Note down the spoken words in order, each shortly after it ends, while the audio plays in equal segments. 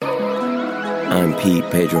I'm Pete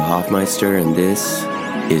Pedro Hoffmeister, and this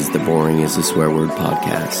is the Boring is a Swear Word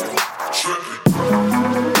podcast.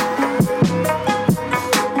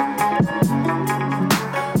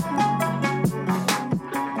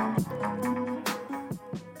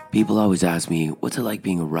 People always ask me, what's it like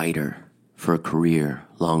being a writer for a career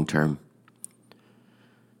long term?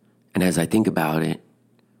 And as I think about it,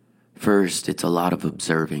 first, it's a lot of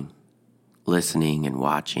observing, listening and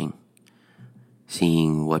watching,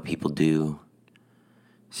 seeing what people do,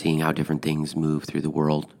 seeing how different things move through the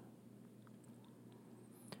world.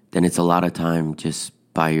 Then it's a lot of time just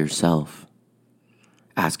by yourself,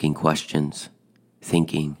 asking questions,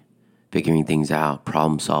 thinking, figuring things out,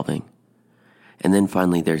 problem solving. And then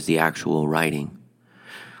finally there's the actual writing,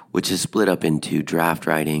 which is split up into draft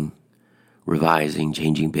writing, revising,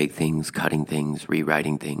 changing big things, cutting things,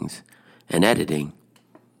 rewriting things, and editing.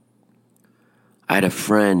 I had a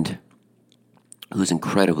friend who's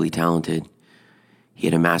incredibly talented. He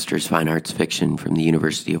had a master's fine arts fiction from the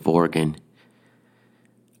University of Oregon.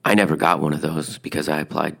 I never got one of those because I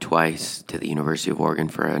applied twice to the University of Oregon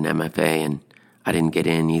for an MFA and I didn't get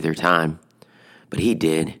in either time. But he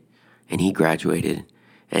did, and he graduated,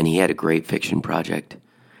 and he had a great fiction project.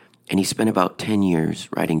 And he spent about 10 years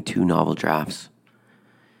writing 2 novel drafts.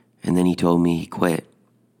 And then he told me he quit.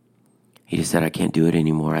 He just said, I can't do it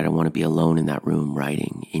anymore. I don't want to be alone in that room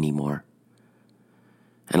writing anymore.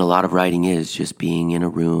 And a lot of writing is just being in a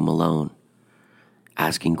room alone,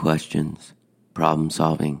 asking questions, problem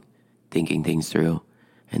solving, thinking things through,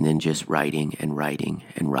 and then just writing and writing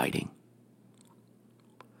and writing.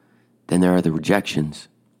 Then there are the rejections.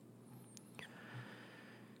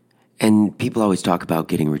 And people always talk about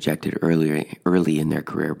getting rejected early in their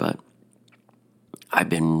career, but I've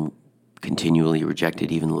been continually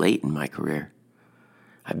rejected even late in my career.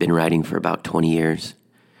 I've been writing for about 20 years.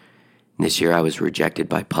 This year I was rejected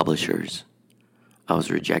by publishers. I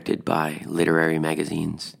was rejected by literary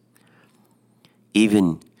magazines.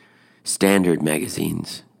 Even standard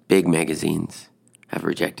magazines, big magazines, have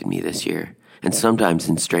rejected me this year. And sometimes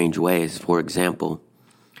in strange ways. For example,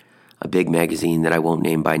 a big magazine that I won't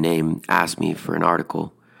name by name asked me for an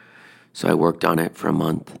article. So I worked on it for a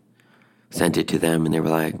month, sent it to them, and they were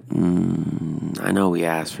like, I know we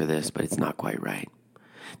asked for this, but it's not quite right.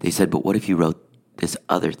 They said, but what if you wrote this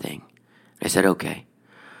other thing? I said, okay.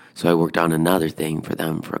 So I worked on another thing for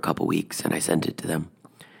them for a couple weeks, and I sent it to them.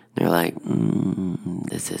 They're like,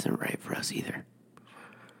 this isn't right for us either.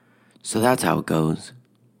 So that's how it goes.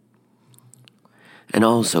 And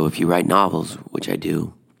also, if you write novels, which I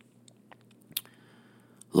do,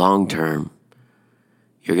 long term,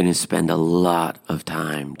 you're going to spend a lot of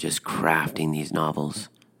time just crafting these novels.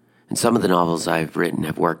 And some of the novels I've written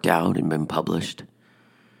have worked out and been published.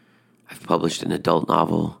 I've published an adult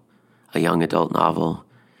novel, a young adult novel,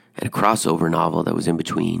 and a crossover novel that was in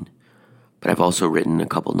between. But I've also written a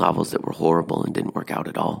couple novels that were horrible and didn't work out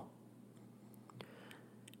at all.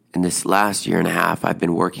 In this last year and a half, I've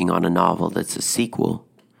been working on a novel that's a sequel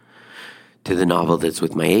to the novel that's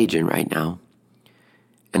with my agent right now.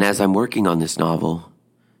 And as I'm working on this novel,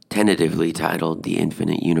 tentatively titled The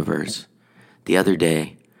Infinite Universe, the other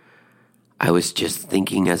day, I was just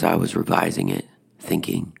thinking as I was revising it,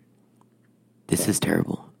 thinking, this is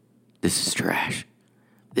terrible. This is trash.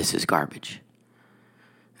 This is garbage.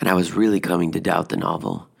 And I was really coming to doubt the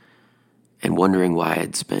novel and wondering why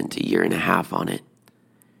I'd spent a year and a half on it.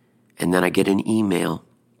 And then I get an email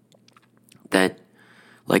that,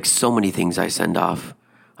 like so many things I send off,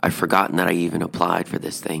 I've forgotten that I even applied for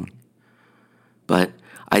this thing. But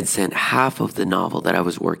I'd sent half of the novel that I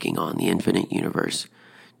was working on, The Infinite Universe,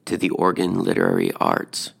 to the Oregon Literary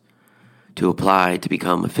Arts to apply to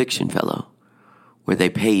become a fiction fellow, where they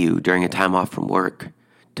pay you during a time off from work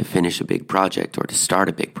to finish a big project or to start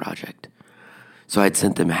a big project. So I'd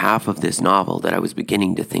sent them half of this novel that I was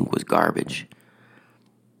beginning to think was garbage.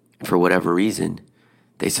 For whatever reason,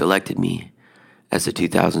 they selected me as a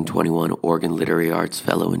 2021 Oregon Literary Arts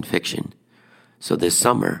Fellow in Fiction. So this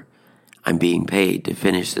summer, I'm being paid to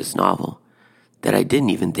finish this novel that I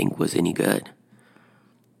didn't even think was any good,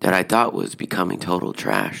 that I thought was becoming total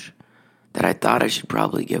trash, that I thought I should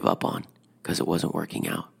probably give up on because it wasn't working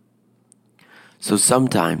out. So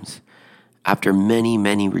sometimes, after many,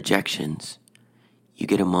 many rejections, you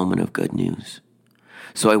get a moment of good news.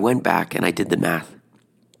 So I went back and I did the math,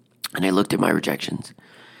 and I looked at my rejections,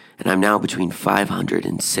 and I'm now between 500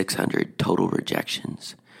 and 600 total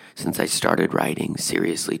rejections since I started writing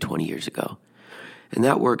seriously 20 years ago. And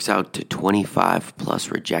that works out to 25 plus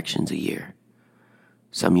rejections a year.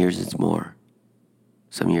 Some years it's more.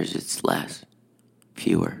 Some years it's less,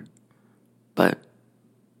 fewer. But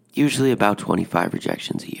usually about 25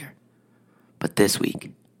 rejections a year. But this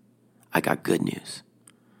week, I got good news.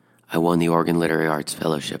 I won the Oregon Literary Arts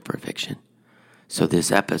Fellowship for fiction. So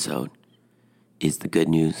this episode is the good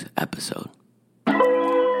news episode.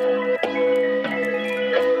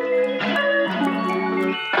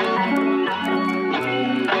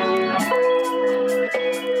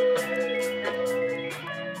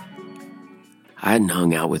 I hadn't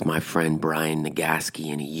hung out with my friend Brian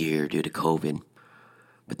Nagaski in a year due to COVID.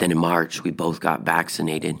 But then in March, we both got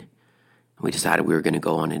vaccinated, and we decided we were going to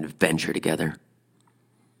go on an adventure together.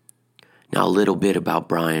 Now, a little bit about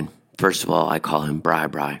Brian. First of all, I call him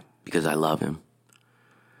Bri because I love him.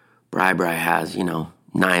 Bri has,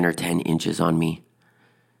 9 or 10 inches on me,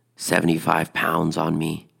 75 pounds on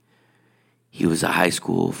me. He was a high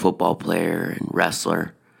school football player and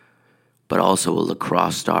wrestler, but also a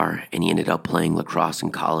lacrosse star, and he ended up playing lacrosse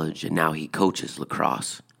in college, and now he coaches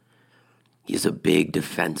lacrosse. He's a big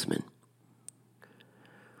defenseman.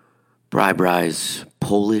 Bri's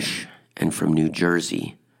Polish and from New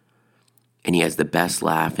Jersey, and he has the best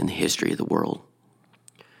laugh in the history of the world.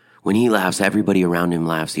 When he laughs, everybody around him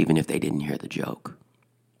laughs, even if they didn't hear the joke.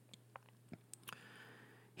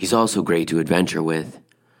 He's also great to adventure with.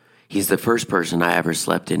 He's the first person I ever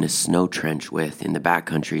slept in a snow trench with in the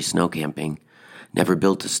backcountry snow camping. Never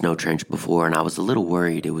built a snow trench before, and I was a little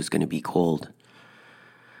worried it was going to be cold.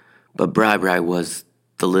 But Bri was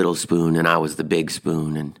the little spoon, and I was the big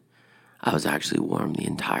spoon, and I was actually warm the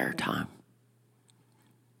entire time.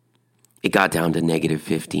 It got down to negative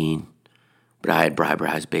 15, but I had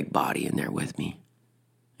Bri's big body in there with me.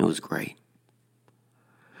 It was great.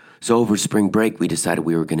 So over spring break, we decided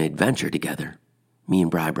we were going to adventure together. Me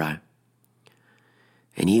and Bri.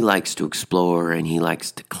 And he likes to explore and he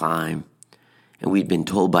likes to climb. And we'd been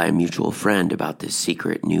told by a mutual friend about this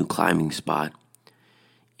secret new climbing spot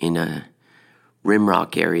in a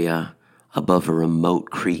rimrock area above a remote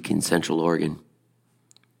creek in Central Oregon.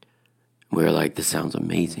 We were like, this sounds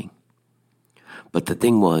amazing. But the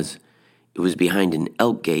thing was, it was behind an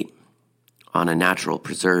elk gate on a natural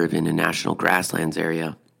preserve in a national grasslands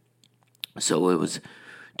area. So it was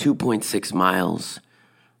 2.6 miles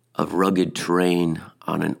of rugged terrain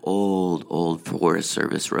on an old Forest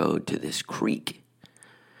Service road to this creek.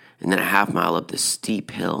 And then a half mile up this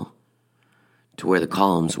steep hill to where the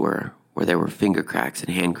columns were, where there were finger cracks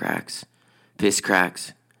and hand cracks, fist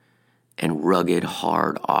cracks, and rugged,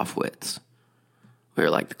 hard offwits. We were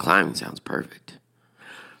like, the climbing sounds perfect.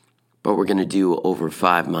 But we're going to do over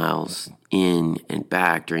 5 miles in and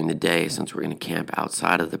back during the day since we're going to camp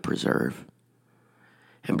outside of the preserve.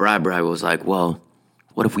 And Bri was like, well,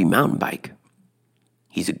 what if we mountain bike?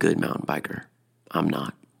 He's a good mountain biker. I'm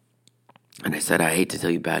not. And I said, I hate to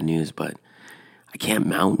tell you bad news, but I can't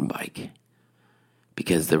mountain bike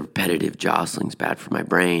because the repetitive jostling's bad for my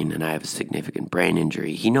brain and I have a significant brain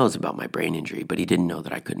injury. He knows about my brain injury, but he didn't know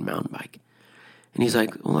that I couldn't mountain bike. And he's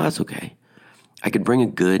like, well, that's okay. I could bring a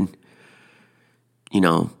good,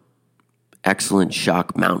 excellent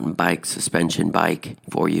shock mountain bike, suspension bike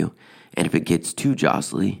for you. And if it gets too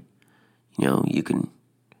jostly, you can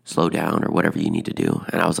slow down or whatever you need to do.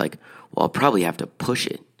 And I was like, well, I'll probably have to push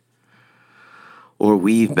it or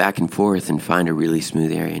weave back and forth and find a really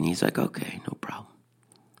smooth area. And he's like, okay, no problem.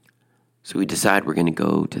 So we decide we're going to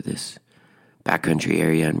go to this backcountry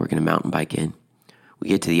area and we're going to mountain bike in. We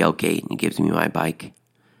get to the elk gate and he gives me my bike,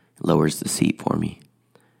 lowers the seat for me,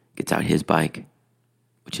 gets out his bike,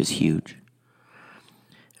 which is huge.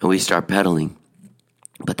 And we start pedaling.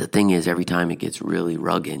 But the thing is, every time it gets really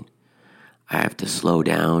rugged, I have to slow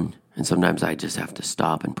down, and sometimes I just have to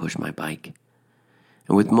stop and push my bike.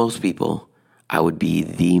 And with most people, I would be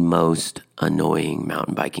the most annoying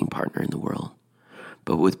mountain biking partner in the world.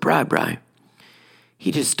 But with Bri,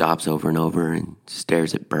 he just stops over and over and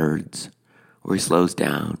stares at birds, or he slows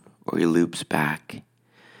down, or he loops back.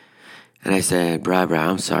 And I said, Bri,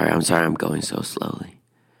 I'm sorry I'm going so slowly.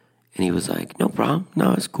 And he was like, no problem,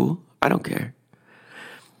 no, it's cool, I don't care.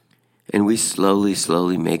 And we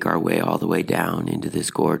slowly make our way all the way down into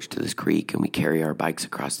this gorge to this creek, and we carry our bikes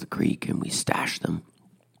across the creek, and we stash them.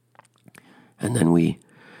 And then we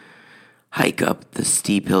hike up the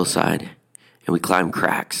steep hillside, and we climb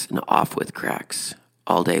cracks and off with cracks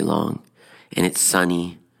all day long. And it's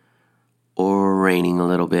sunny, or raining a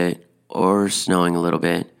little bit, or snowing a little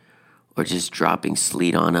bit, or just dropping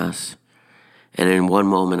sleet on us. And in one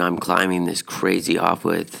moment, I'm climbing this crazy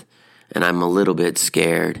off-width, and I'm a little bit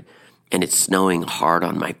scared, and it's snowing hard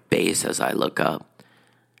on my face as I look up.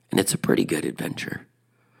 And it's a pretty good adventure.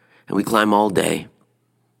 And we climb all day,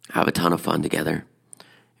 have a ton of fun together.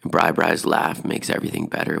 And Bri's laugh makes everything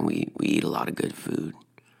better, and we eat a lot of good food.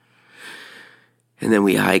 And then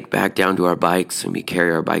we hike back down to our bikes and we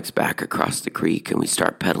carry our bikes back across the creek and we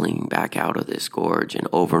start pedaling back out of this gorge. And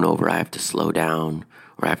over I have to slow down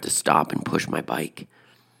or I have to stop and push my bike.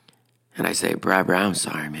 And I say, Brad, I'm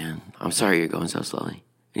sorry, man. I'm sorry you're going so slowly.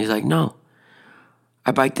 And he's like, no,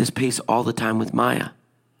 I bike this pace all the time with Maya,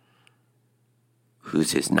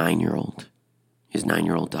 who's his 9-year-old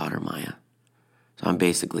daughter, Maya. So I'm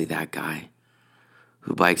basically that guy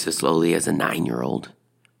who bikes as slowly as a 9-year-old.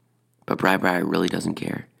 But Brad really doesn't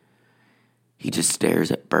care. He just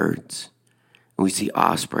stares at birds. And we see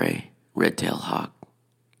osprey, red-tailed hawk.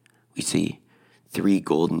 We see 3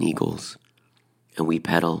 golden eagles. And we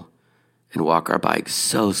pedal and walk our bikes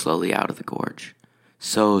so slowly out of the gorge,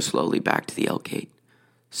 so slowly back to the elk gate,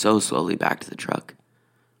 so slowly back to the truck.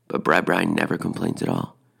 But Brad never complains at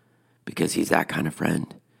all because he's that kind of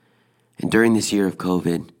friend. And during this year of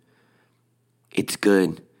COVID, it's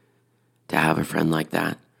good to have a friend like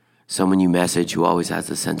that. Someone you message who always has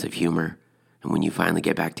a sense of humor. And when you finally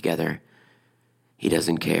get back together, he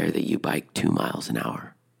doesn't care that you bike 2 miles an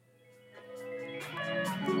hour.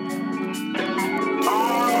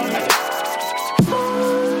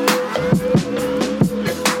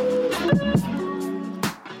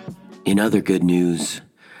 In other good news,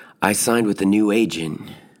 I signed with a new agent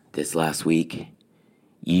this last week,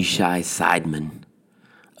 Yishai Seidman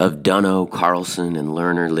of Dunno, Carlson, and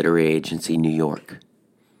Lerner Literary Agency, New York.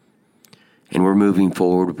 And we're moving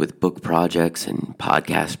forward with book projects and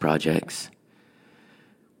podcast projects,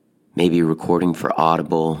 maybe recording for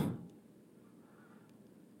Audible,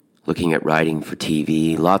 looking at writing for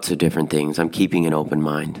TV, lots of different things. I'm keeping an open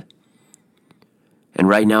mind. And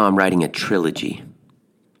right now I'm writing a trilogy.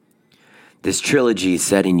 This trilogy is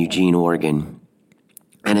set in Eugene, Oregon,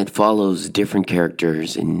 and it follows different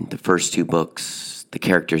characters in the first 2 books, the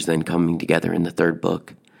characters then coming together in the 3rd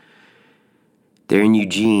book. They're in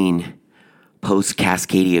Eugene,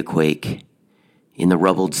 post-Cascadia quake, in the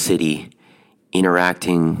rubbled city,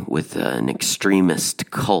 interacting with an extremist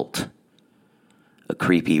cult, a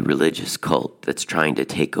creepy religious cult that's trying to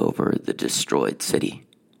take over the destroyed city.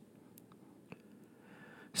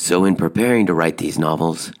 So in preparing to write these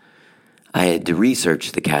novels, I had to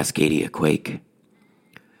research the Cascadia quake.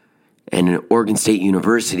 And Oregon State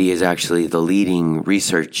University is actually the leading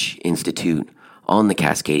research institute on the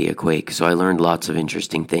Cascadia quake, so I learned lots of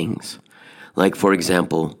interesting things. Like, for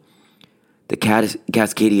example, the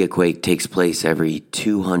Cascadia quake takes place every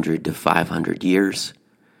 200 to 500 years.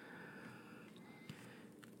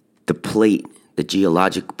 The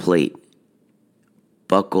geologic plate,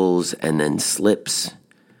 buckles and then slips,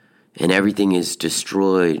 and everything is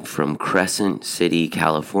destroyed from Crescent City,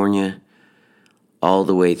 California, all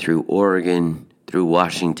the way through Oregon, through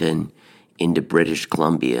Washington, into British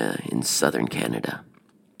Columbia in southern Canada.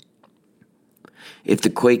 If the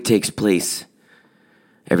quake takes place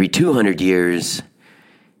every 200 years,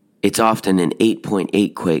 it's often an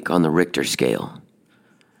 8.8 quake on the Richter scale.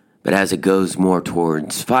 But as it goes more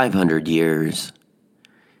towards 500 years,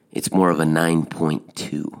 it's more of a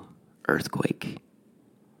 9.2 earthquake.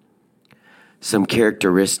 Some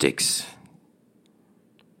characteristics.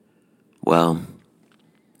 Well,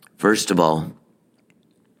 first of all,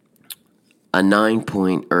 a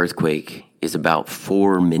 9-point earthquake is about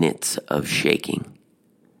 4 minutes of shaking.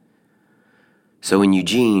 So in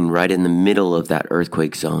Eugene, right in the middle of that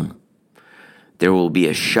earthquake zone, there will be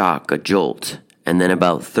a shock, a jolt, and then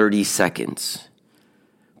about 30 seconds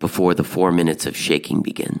before the 4 minutes of shaking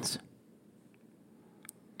begins.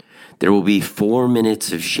 There will be 4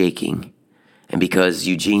 minutes of shaking, and because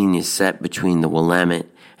Eugene is set between the Willamette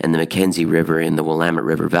and the Mackenzie River in the Willamette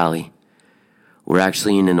River Valley, we're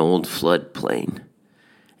actually in an old floodplain,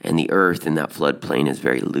 and the earth in that floodplain is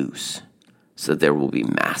very loose, so there will be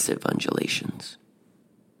massive undulations.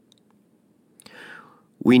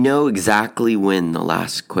 We know exactly when the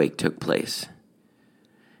last quake took place.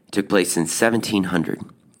 It took place in 1700,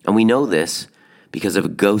 and we know this because of a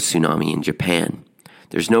ghost tsunami in Japan.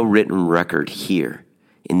 There's no written record here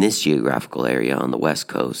in this geographical area on the west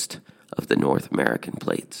coast of the North American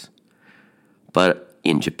plates. But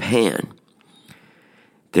in Japan,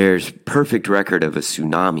 there's perfect record of a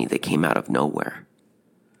tsunami that came out of nowhere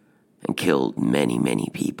and killed many, many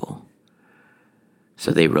people.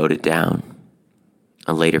 So they wrote it down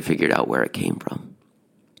and later figured out where it came from.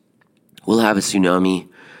 We'll have a tsunami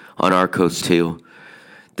on our coast too.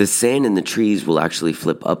 The sand in the trees will actually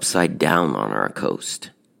flip upside down on our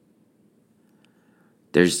coast.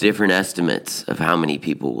 There's different estimates of how many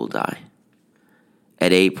people will die.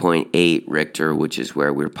 At 8.8 Richter, which is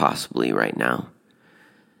where we're possibly right now,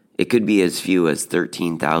 it could be as few as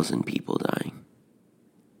 13,000 people dying.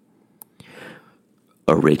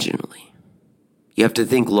 Originally. You have to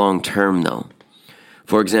think long term, though.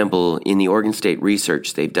 For example, in the Oregon State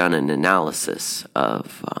research, they've done an analysis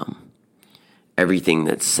of everything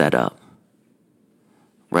that's set up,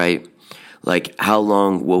 right? Like, how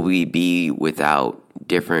long will we be without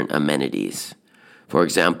different amenities? For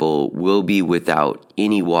example, we'll be without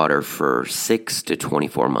any water for 6 to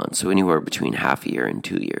 24 months, so anywhere between half a year and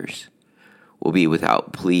 2 years. We'll be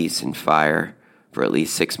without police and fire for at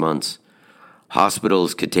least 6 months.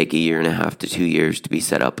 Hospitals could take 1.5 to 2 years to be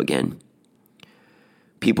set up again.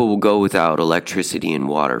 People will go without electricity and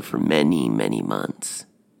water for many, many months.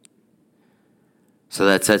 So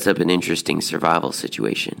that sets up an interesting survival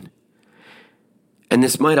situation. And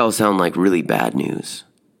this might all sound like really bad news,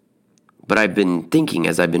 but I've been thinking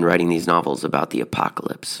as I've been writing these novels about the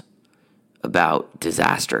apocalypse, about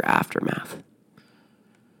disaster aftermath.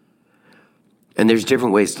 And there's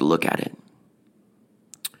different ways to look at it.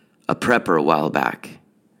 A prepper a while back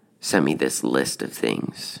sent me this list of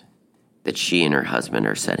things that she and her husband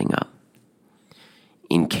are setting up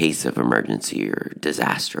in case of emergency or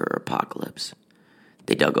disaster or apocalypse.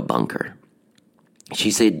 They dug a bunker.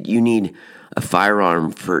 She said, you need a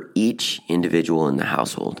firearm for each individual in the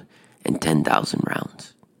household and 10,000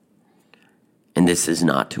 rounds. And this is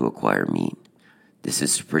not to acquire meat. This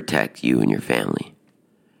is to protect you and your family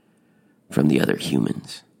from the other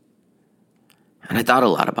humans. And I thought a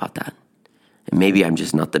lot about that. And maybe I'm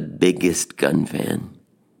just not the biggest gun fan.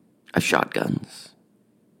 I've shot guns.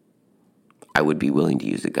 I would be willing to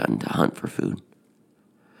use a gun to hunt for food.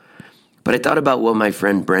 But I thought about what my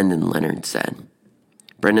friend Brendan Leonard said.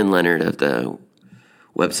 Brendan Leonard of the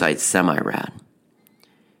website Semi-Rad.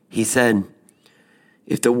 He said,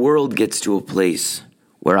 if the world gets to a place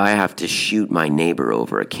where I have to shoot my neighbor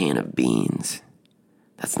over a can of beans,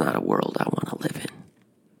 that's not a world I want to live in.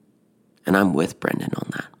 And I'm with Brendan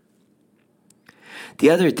on that.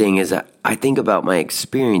 The other thing is that I think about my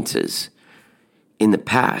experiences in the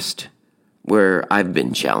past where I've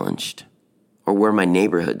been challenged or where my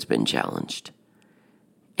neighborhood's been challenged.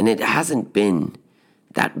 And it hasn't been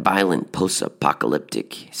that violent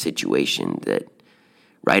post-apocalyptic situation that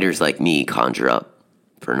writers like me conjure up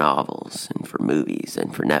for novels and for movies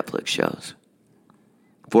and for Netflix shows.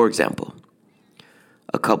 For example,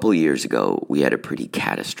 a couple years ago, we had a pretty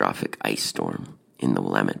catastrophic ice storm in the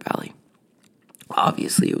Willamette Valley.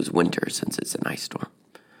 Obviously, it was winter since it's an ice storm.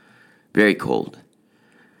 Very cold.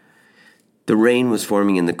 The rain was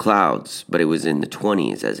forming in the clouds, but it was in the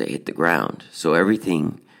 20s as it hit the ground, so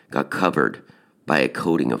everything got covered by a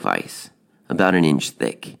coating of ice, about an inch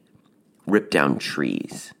thick, ripped down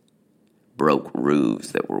trees, broke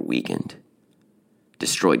roofs that were weakened,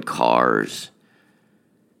 destroyed cars,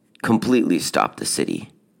 completely stopped the city.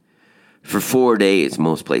 For 4 days,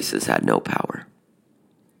 most places had no power.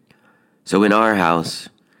 So in our house,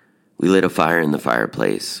 we lit a fire in the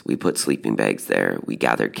fireplace, we put sleeping bags there, we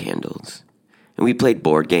gathered candles, and we played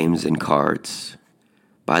board games and cards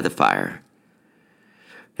by the fire.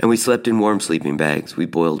 And we slept in warm sleeping bags. We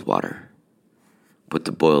boiled water, put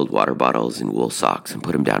the boiled water bottles in wool socks and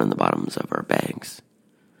put them down in the bottoms of our bags.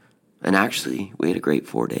 And actually, we had a great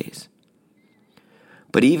 4 days.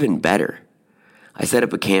 But even better, I set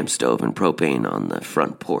up a camp stove and propane on the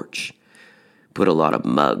front porch, put a lot of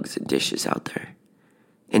mugs and dishes out there.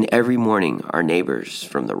 And every morning, our neighbors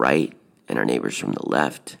from the right and our neighbors from the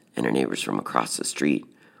left and our neighbors from across the street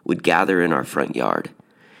would gather in our front yard,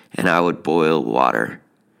 and I would boil water,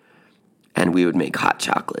 and we would make hot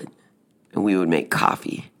chocolate, and we would make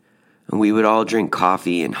coffee, and we would all drink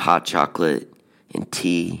coffee and hot chocolate and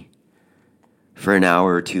tea for an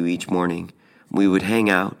hour or two each morning. We would hang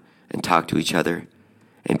out and talk to each other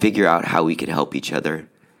and figure out how we could help each other.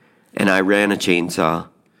 And I ran a chainsaw,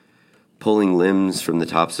 pulling limbs from the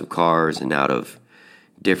tops of cars and out of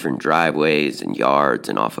different driveways and yards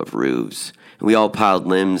and off of roofs. And we all piled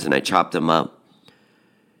limbs, and I chopped them up.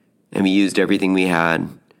 And we used everything we had,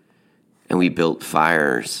 and we built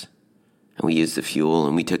fires, and we used the fuel,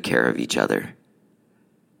 and we took care of each other.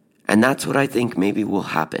 And that's what I think maybe will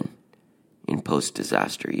happen in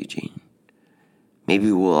post-disaster Eugene.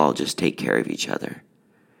 Maybe we'll all just take care of each other,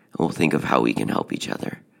 and we'll think of how we can help each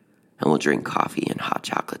other, and we'll drink coffee and hot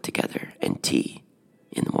chocolate together and tea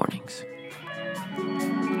in the mornings.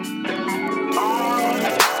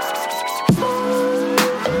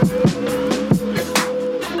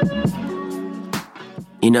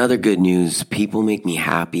 In other good news, people make me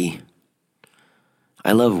happy.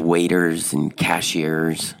 I love waiters and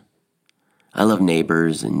cashiers. I love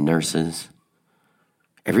neighbors and nurses.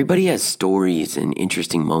 Everybody has stories and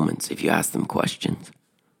interesting moments if you ask them questions.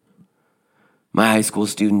 My high school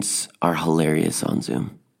students are hilarious on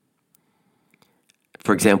Zoom.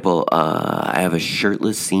 For example, I have a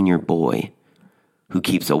shirtless senior boy who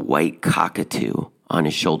keeps a white cockatoo on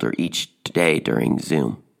his shoulder each day during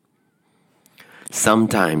Zoom.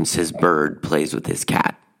 Sometimes his bird plays with his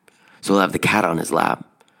cat. So he'll have the cat on his lap,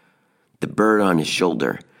 the bird on his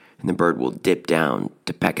shoulder, and the bird will dip down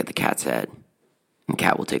to peck at the cat's head. And the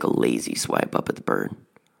cat will take a lazy swipe up at the bird.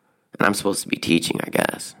 And I'm supposed to be teaching, I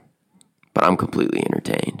guess. But I'm completely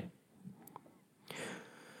entertained.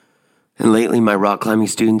 And lately, my rock climbing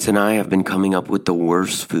students and I have been coming up with the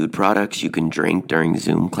worst food products you can drink during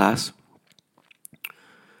Zoom class.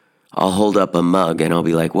 I'll hold up a mug and I'll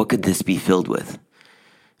be like, what could this be filled with?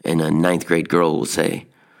 And a 9th grade girl will say,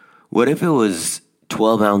 what if it was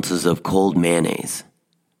 12 ounces of cold mayonnaise?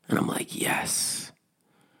 And I'm like, yes.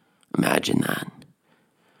 Imagine that.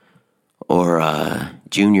 Or a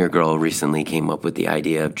junior girl recently came up with the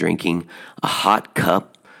idea of drinking a hot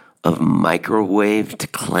cup of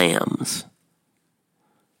microwaved clams.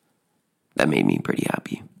 That made me pretty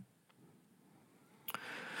happy.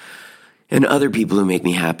 And other people who make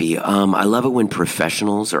me happy, I love it when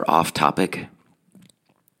professionals are off topic.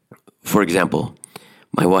 For example,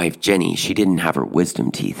 my wife, Jenny, she didn't have her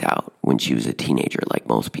wisdom teeth out when she was a teenager like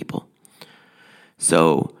most people.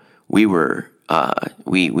 So we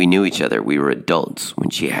knew each other. We were adults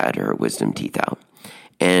when she had her wisdom teeth out.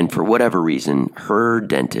 And for whatever reason, her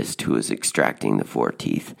dentist who was extracting the 4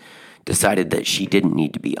 teeth decided that she didn't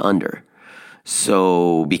need to be under.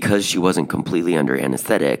 So because she wasn't completely under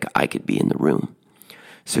anesthetic, I could be in the room.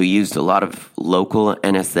 So he used a lot of local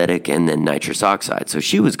anesthetic and then nitrous oxide. So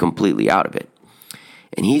she was completely out of it.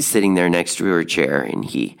 And he's sitting there next to her chair and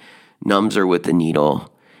he numbs her with the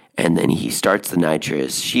needle and then he starts the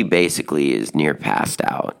nitrous. She basically is near passed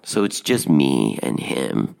out. So it's just me and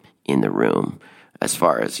him in the room as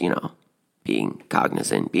far as, being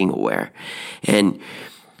cognizant, being aware. And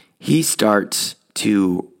he starts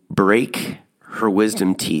to break her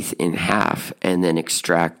wisdom teeth in half and then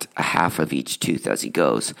extract a half of each tooth as he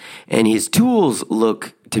goes. And his tools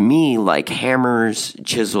look to me like hammers,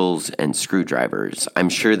 chisels, and screwdrivers. I'm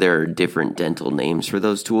sure there are different dental names for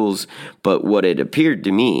those tools, but what it appeared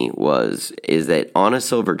to me is that on a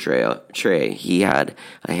silver tray, he had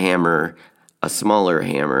a hammer, a smaller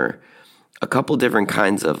hammer, a couple different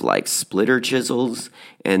kinds of like splitter chisels,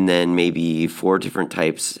 and then maybe 4 different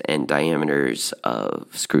types and diameters of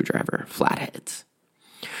screwdriver flatheads.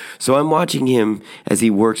 So I'm watching him as he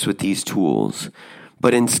works with these tools,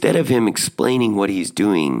 but instead of him explaining what he's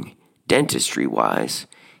doing dentistry-wise,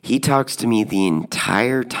 he talks to me the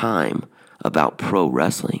entire time about pro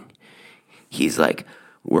wrestling. He's like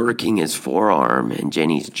working his forearm and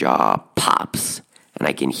Jenny's jaw pops, and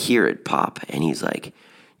I can hear it pop, and he's like,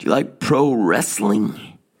 do you like pro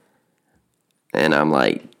wrestling? And I'm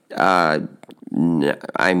like, no,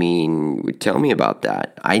 I mean, tell me about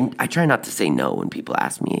that. I try not to say no when people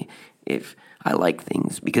ask me if I like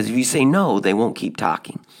things, because if you say no, they won't keep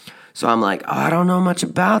talking. So I'm like, I don't know much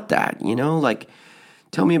about that, like,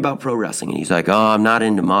 tell me about pro wrestling. And he's like, I'm not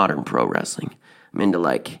into modern pro wrestling. I'm into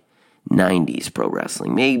like 90s pro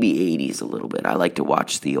wrestling, maybe 80s a little bit. I like to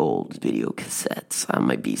watch the old video cassettes on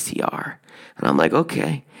my VCR. And I'm like,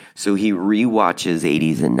 okay. So he rewatches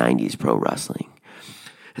 80s and 90s pro wrestling.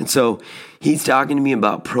 And so he's talking to me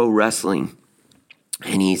about pro wrestling.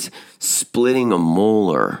 And he's splitting a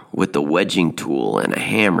molar with a wedging tool and a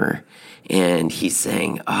hammer. And he's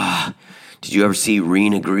saying, did you ever see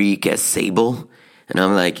Rena Greek as Sable? And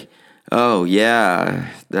I'm like, oh,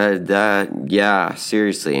 yeah, yeah,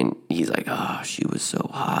 seriously. And he's like, she was so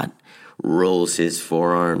hot. Rolls his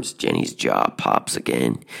forearms. Jenny's jaw pops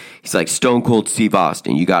again. He's like, Stone Cold Steve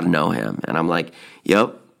Austin, you got to know him. And I'm like,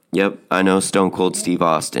 yep, I know Stone Cold Steve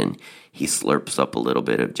Austin. He slurps up a little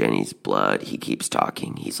bit of Jenny's blood. He keeps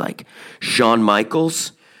talking. He's like, Shawn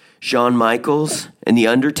Michaels and The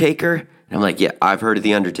Undertaker? And I'm like, yeah, I've heard of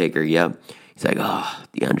The Undertaker, yep. He's like,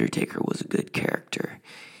 The Undertaker was a good character.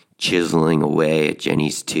 Chiseling away at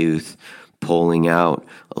Jenny's tooth, pulling out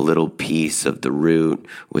a little piece of the root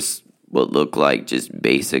with what looked like just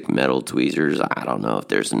basic metal tweezers. I don't know if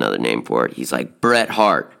there's another name for it. He's like, Bret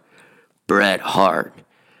Hart.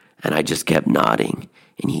 And I just kept nodding,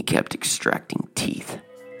 and he kept extracting teeth.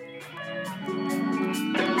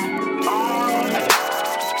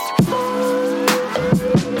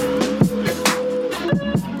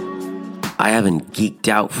 I haven't geeked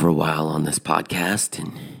out for a while on this podcast,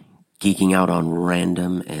 and geeking out on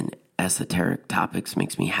random and esoteric topics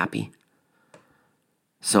makes me happy.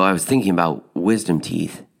 So I was thinking about wisdom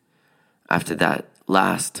teeth after that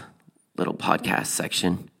last little podcast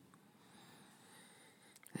section.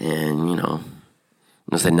 And, no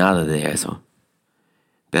sé nada de eso.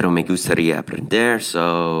 pero me gustaría aprender,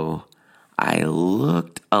 so I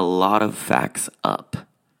looked a lot of facts up.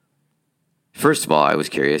 First of all, I was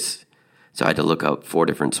curious, so I had to look up 4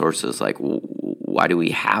 different sources, like why do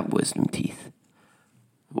we have wisdom teeth?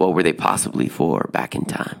 What were they possibly for back in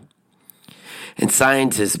time? And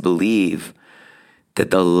scientists believe that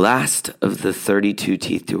the last of the 32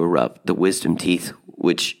 teeth to erupt, the wisdom teeth,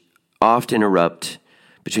 which often erupt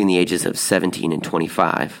between the ages of 17 and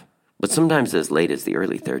 25, but sometimes as late as the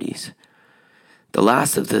early 30s, the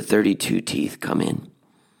last of the 32 teeth come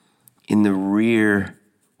in the rear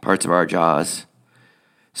parts of our jaws,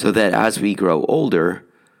 so that as we grow older,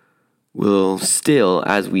 we'll still,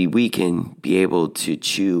 as we weaken, be able to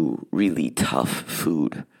chew really tough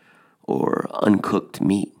food or uncooked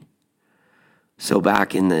meat. So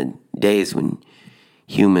back in the days when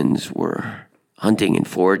humans were hunting and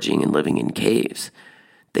foraging and living in caves,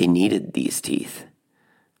 they needed these teeth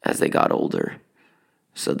as they got older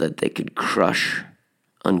so that they could crush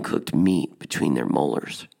uncooked meat between their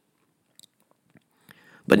molars.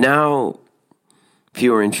 But now,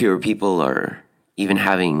 fewer and fewer people are even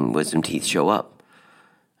having wisdom teeth show up.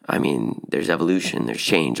 I mean, there's evolution, there's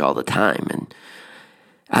change all the time, and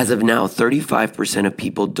as of now, 35% of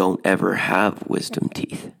people don't ever have wisdom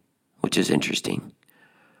teeth, which is interesting.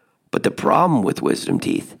 But the problem with wisdom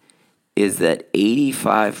teeth is that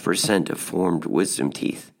 85% of formed wisdom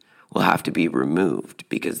teeth will have to be removed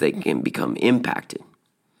because they can become impacted,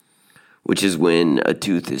 which is when a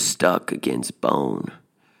tooth is stuck against bone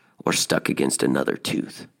or stuck against another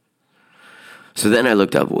tooth. So then I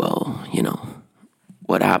looked up,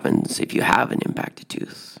 what happens if you have an impacted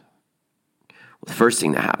tooth? Well, the first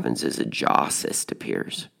thing that happens is a jaw cyst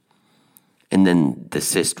appears, and then the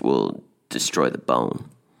cyst will destroy the bone.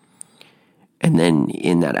 And then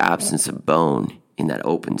in that absence of bone, in that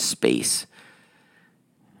open space,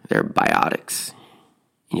 there are biotics,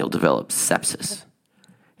 and you'll develop sepsis.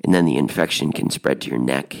 And then the infection can spread to your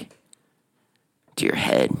neck, to your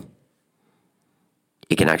head.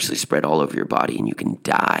 It can actually spread all over your body, and you can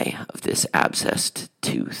die of this abscessed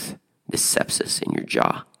tooth, this sepsis in your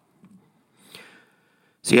jaw.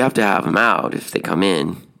 So you have to have them out if they come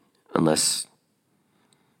in, unless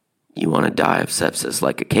you want to die of sepsis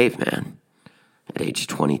like a caveman at age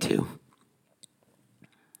 22.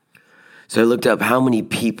 So I looked up how many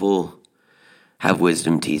people have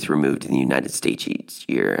wisdom teeth removed in the United States each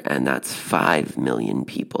year, and that's 5 million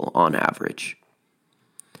people on average.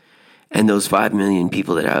 And those 5 million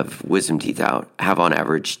people that have wisdom teeth out have on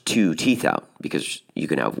average 2 teeth out, because you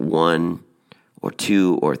can have 1 or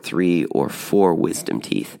 2 or 3 or 4 wisdom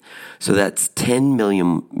teeth. So that's 10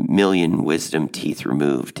 million wisdom teeth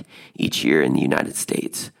removed each year in the United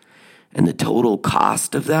States. And the total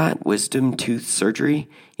cost of that wisdom tooth surgery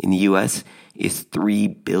in the U.S. is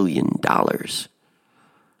 $3 billion.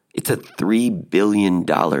 It's a $3 billion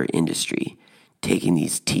industry taking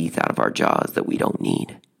these teeth out of our jaws that we don't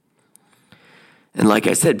need. And like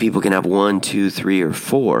I said, people can have 1, 2, 3, or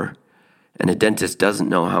 4, and a dentist doesn't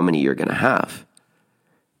know how many you're going to have.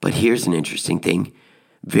 But here's an interesting thing.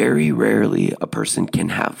 Very rarely a person can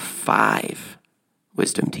have 5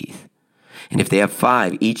 wisdom teeth. And if they have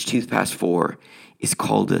 5, each tooth past 4 is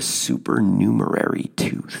called a supernumerary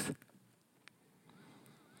tooth.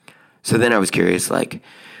 So then I was curious,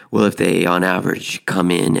 if they on average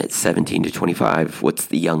come in at 17 to 25, what's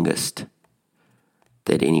the youngest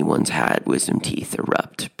that anyone's had wisdom teeth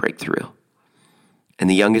break through? And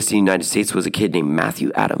the youngest in the United States was a kid named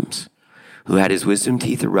Matthew Adams, who had his wisdom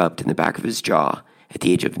teeth erupt in the back of his jaw at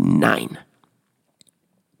the age of 9.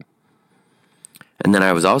 And then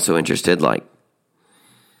I was also interested,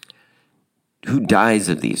 who dies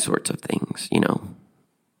of these sorts of things,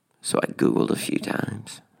 So I Googled a few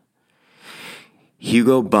times.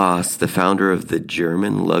 Hugo Boss, the founder of the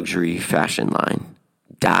German luxury fashion line,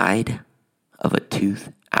 died of a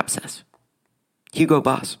tooth abscess. Hugo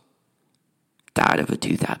Boss died of a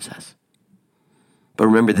tooth abscess. But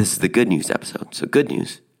remember, this is the good news episode. So good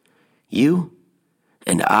news. You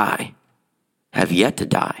and I have yet to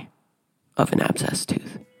die of an abscessed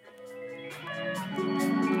tooth.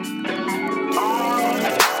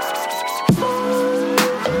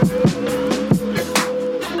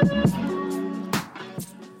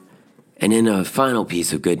 And in a final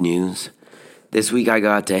piece of good news, this week I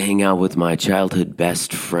got to hang out with my childhood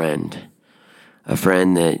best friend, a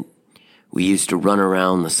friend that we used to run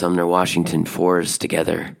around the Sumner, Washington forest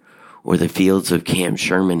together, or the fields of Camp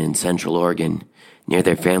Sherman in Central Oregon, near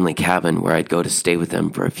their family cabin where I'd go to stay with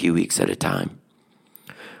them for a few weeks at a time.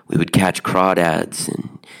 We would catch crawdads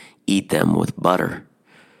and eat them with butter.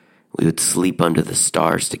 We would sleep under the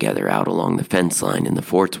stars together out along the fence line in the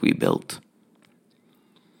forts we built.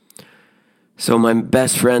 So my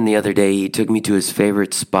best friend the other day, he took me to his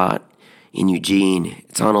favorite spot in Eugene.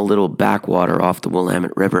 It's on a little backwater off the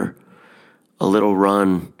Willamette River. A little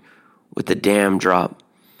run with a dam drop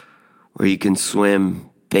where you can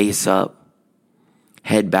swim face up,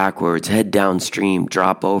 head backwards, head downstream,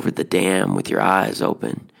 drop over the dam with your eyes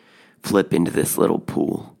open, flip into this little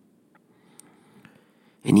pool.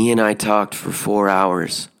 And he and I talked for 4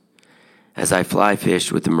 hours as I fly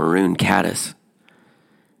fished with a maroon caddis.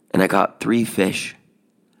 And I got 3 fish,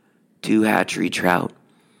 2 hatchery trout,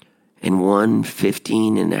 and 1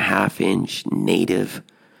 15.5-inch native,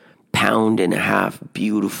 1.5-pound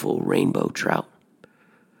beautiful rainbow trout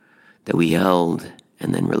that we held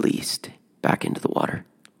and then released back into the water.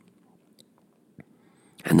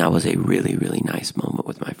 And that was a really, really nice moment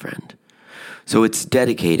with my friend. So it's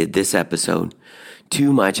dedicated, this episode,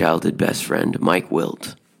 to my childhood best friend, Mike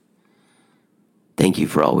Wilt. Thank you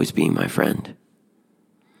for always being my friend.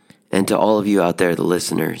 And to all of you out there, the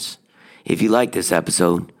listeners, if you like this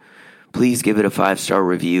episode, please give it a 5-star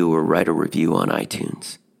review or write a review on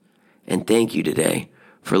iTunes. And thank you today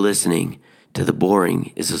for listening to the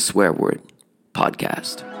Boring is a Swear Word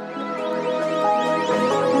podcast.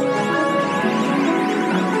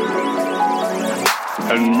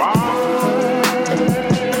 And my